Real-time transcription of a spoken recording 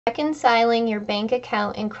Reconciling your bank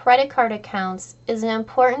account and credit card accounts is an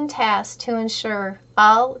important task to ensure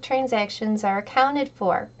all transactions are accounted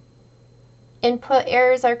for, input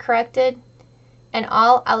errors are corrected, and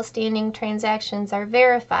all outstanding transactions are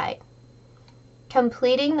verified.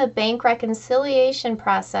 Completing the bank reconciliation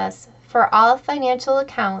process for all financial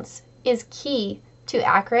accounts is key to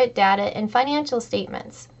accurate data in financial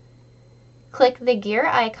statements. Click the gear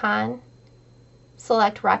icon,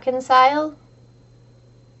 select Reconcile,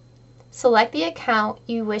 select the account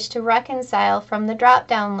you wish to reconcile from the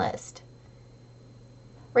drop-down list.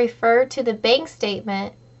 Refer to the bank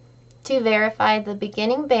statement to verify the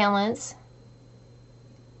beginning balance,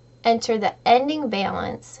 enter the ending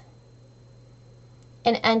balance,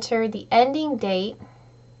 and enter the ending date.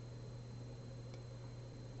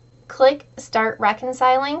 Click Start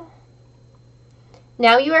Reconciling.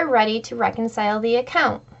 Now you are ready to reconcile the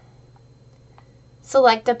account.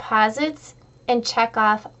 Select Deposits and check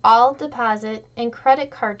off all deposit and credit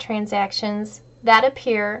card transactions that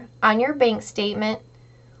appear on your bank statement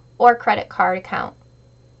or credit card account.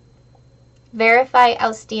 Verify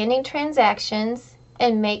outstanding transactions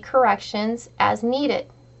and make corrections as needed.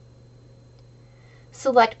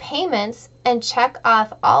 Select Payments and check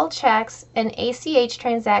off all checks and ACH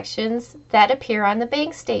transactions that appear on the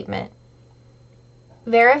bank statement.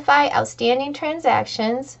 Verify outstanding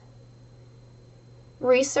transactions.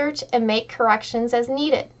 Research and make corrections as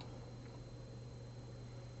needed.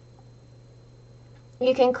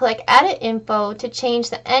 You can click Edit Info to change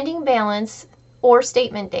the ending balance or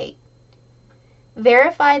statement date.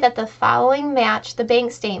 Verify that the following match the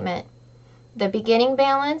bank statement: the beginning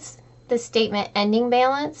balance, the statement ending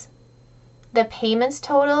balance, the payments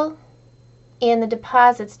total, and the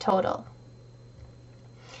deposits total.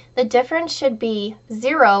 The difference should be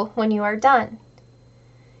 0 when you are done.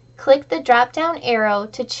 Click the drop-down arrow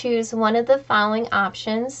to choose one of the following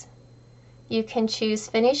options. You can choose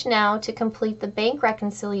Finish Now to complete the bank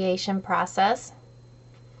reconciliation process.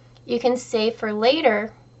 You can Save for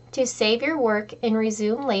Later to save your work and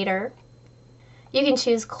resume later. You can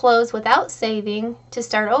choose Close Without Saving to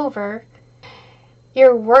start over.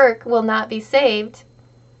 Your work will not be saved.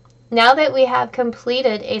 Now that we have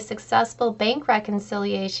completed a successful bank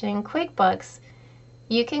reconciliation in QuickBooks,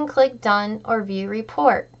 you can click Done or View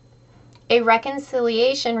Report. A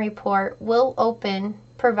reconciliation report will open,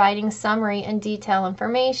 providing summary and detailed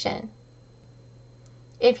information.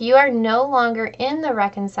 If you are no longer in the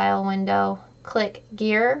Reconcile window, click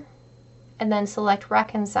Gear and then select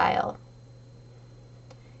Reconcile.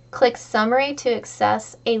 Click Summary to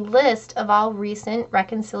access a list of all recent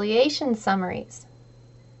reconciliation summaries.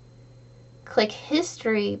 Click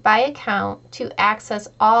History by Account to access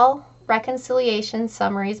all reconciliation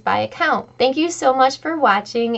summaries by account. Thank you so much for watching.